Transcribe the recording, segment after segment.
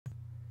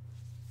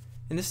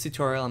In this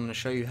tutorial, I'm going to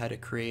show you how to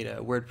create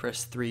a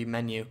WordPress 3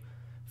 menu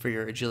for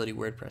your Agility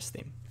WordPress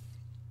theme.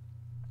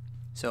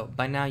 So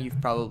by now you've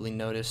probably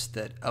noticed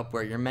that up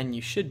where your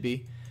menu should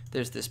be,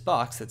 there's this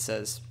box that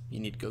says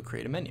you need to go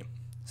create a menu.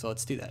 So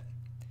let's do that.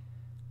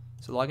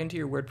 So log into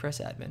your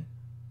WordPress admin,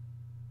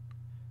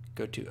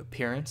 go to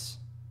Appearance,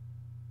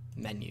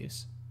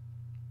 Menus,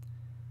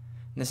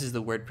 and this is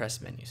the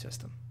WordPress menu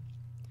system.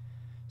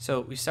 So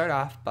we start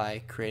off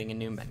by creating a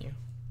new menu.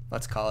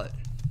 Let's call it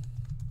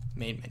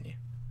Main Menu.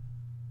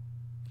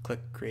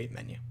 Click Create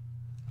Menu.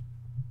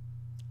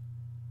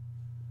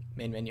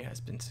 Main menu has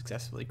been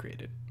successfully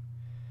created.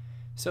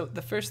 So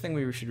the first thing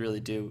we should really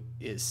do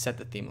is set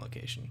the theme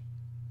location.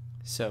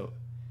 So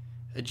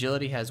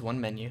Agility has one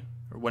menu,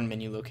 or one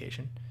menu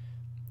location,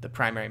 the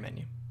primary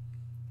menu.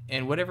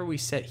 And whatever we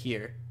set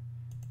here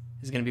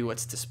is going to be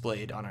what's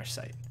displayed on our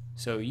site.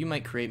 So you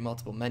might create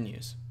multiple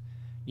menus.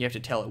 You have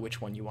to tell it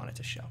which one you want it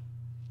to show.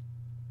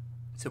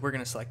 So we're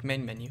going to select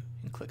Main Menu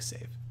and click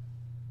Save.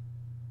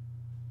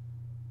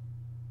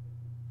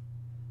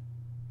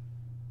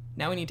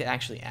 Now we need to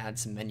actually add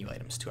some menu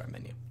items to our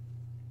menu.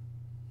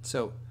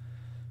 So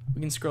we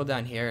can scroll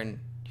down here and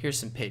here's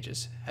some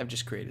pages. I've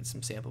just created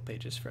some sample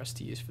pages for us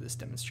to use for this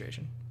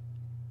demonstration.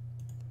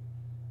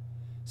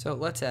 So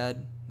let's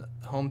add the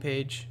home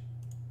page,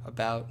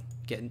 About,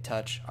 Get in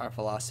Touch, Our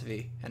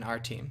Philosophy, and Our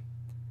Team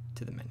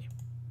to the menu.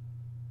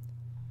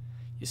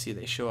 You see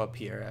they show up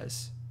here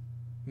as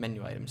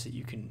menu items that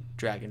you can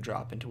drag and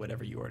drop into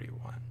whatever you already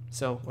want.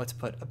 So let's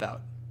put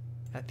About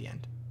at the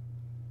end.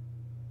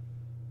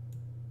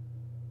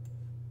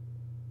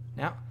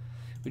 Now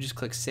we just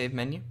click Save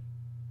Menu,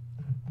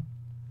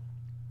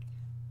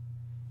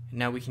 and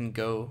now we can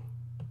go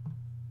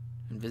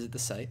and visit the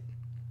site,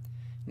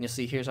 and you'll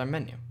see here's our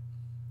menu: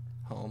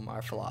 Home,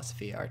 Our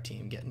Philosophy, Our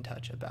Team, Get in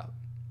Touch, About.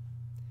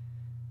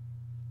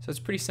 So it's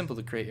pretty simple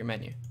to create your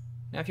menu.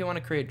 Now if you want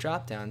to create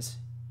drop downs,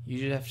 you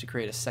should have to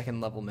create a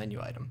second level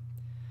menu item.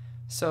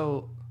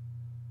 So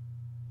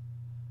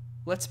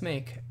let's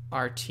make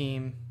Our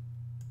Team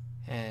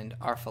and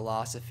Our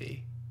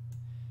Philosophy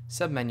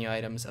submenu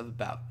items of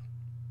About.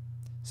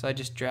 So I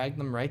just dragged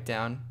them right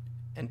down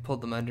and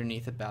pulled them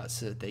underneath About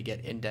so that they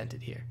get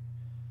indented here.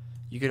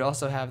 You could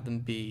also have them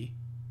be,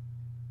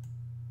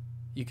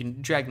 you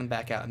can drag them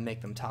back out and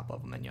make them top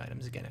level menu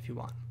items again if you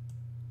want.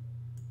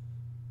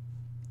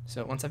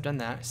 So once I've done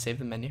that, I save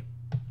the menu,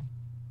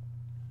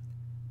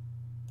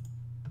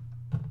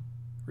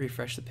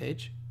 refresh the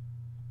page.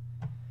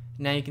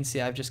 Now you can see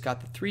I've just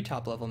got the three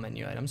top level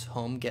menu items: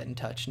 Home, Get in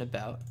Touch, and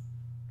About,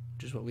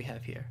 which is what we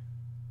have here.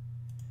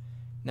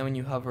 Now when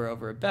you hover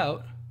over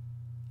About,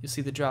 you'll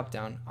see the drop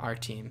down Our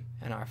Team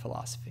and Our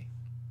Philosophy.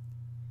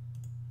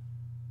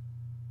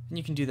 And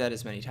you can do that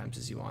as many times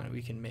as you want.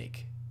 We can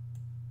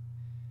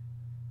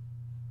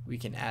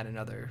add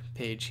another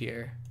page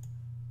here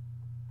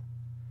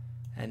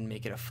and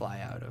make it a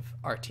flyout of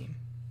Our Team.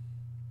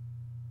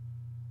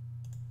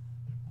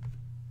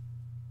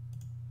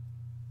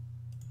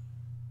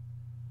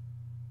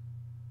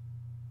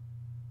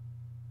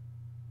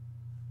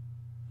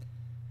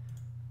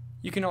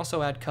 You can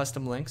also add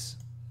custom links.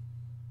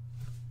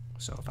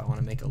 So if I want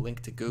to make a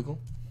link to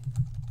Google,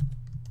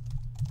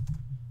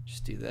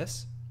 just do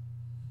this.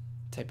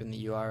 Type in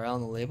the URL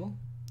and the label,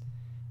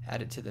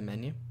 add it to the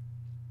menu,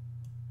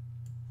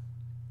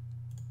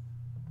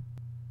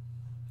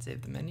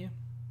 save the menu.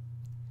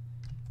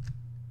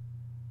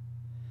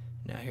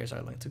 Now here's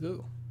our link to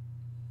Google.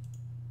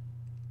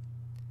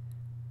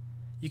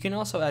 You can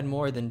also add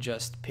more than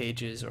just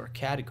pages or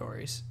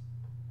categories.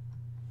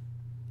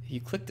 If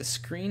you click the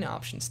Screen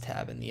Options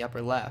tab in the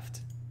upper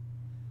left,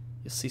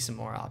 you'll see some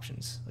more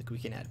options. Like we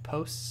can add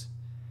posts,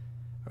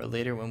 or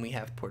later when we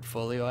have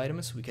portfolio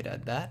items, we could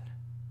add that,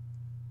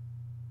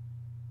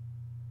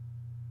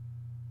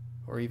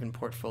 or even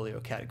portfolio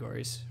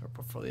categories or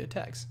portfolio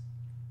tags,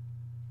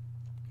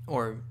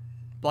 or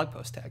blog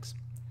post tags.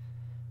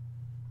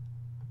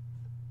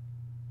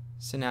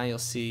 So now you'll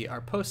see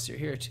our posts are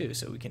here too,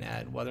 so we can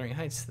add Wuthering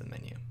Heights to the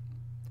menu.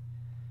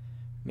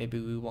 Maybe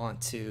we want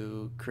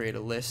to create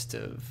a list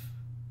of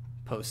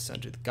posts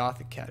under the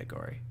Gothic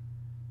category.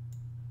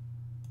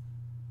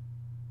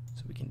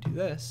 So we can do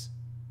this.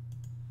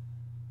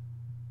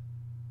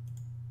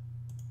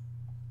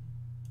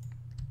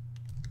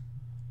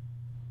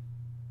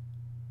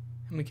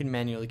 And we can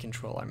manually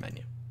control our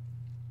menu.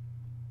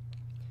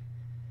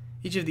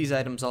 Each of these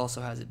items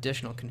also has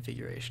additional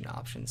configuration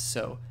options.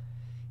 So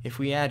if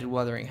we added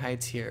Wuthering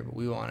Heights here, but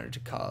we wanted to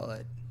call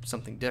it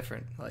something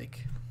different,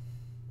 like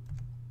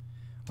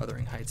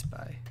Wuthering Heights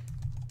by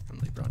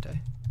Emily Bronte,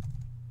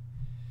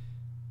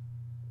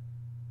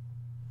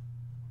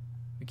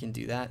 we can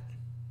do that.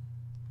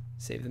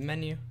 Save the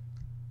menu,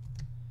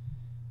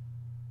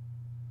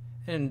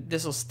 and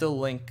this will still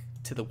link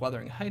to the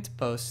Wuthering Heights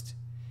post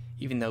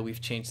even though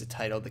we've changed the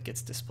title that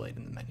gets displayed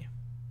in the menu.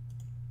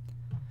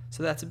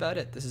 So that's about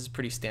it. This is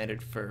pretty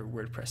standard for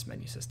WordPress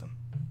menu system.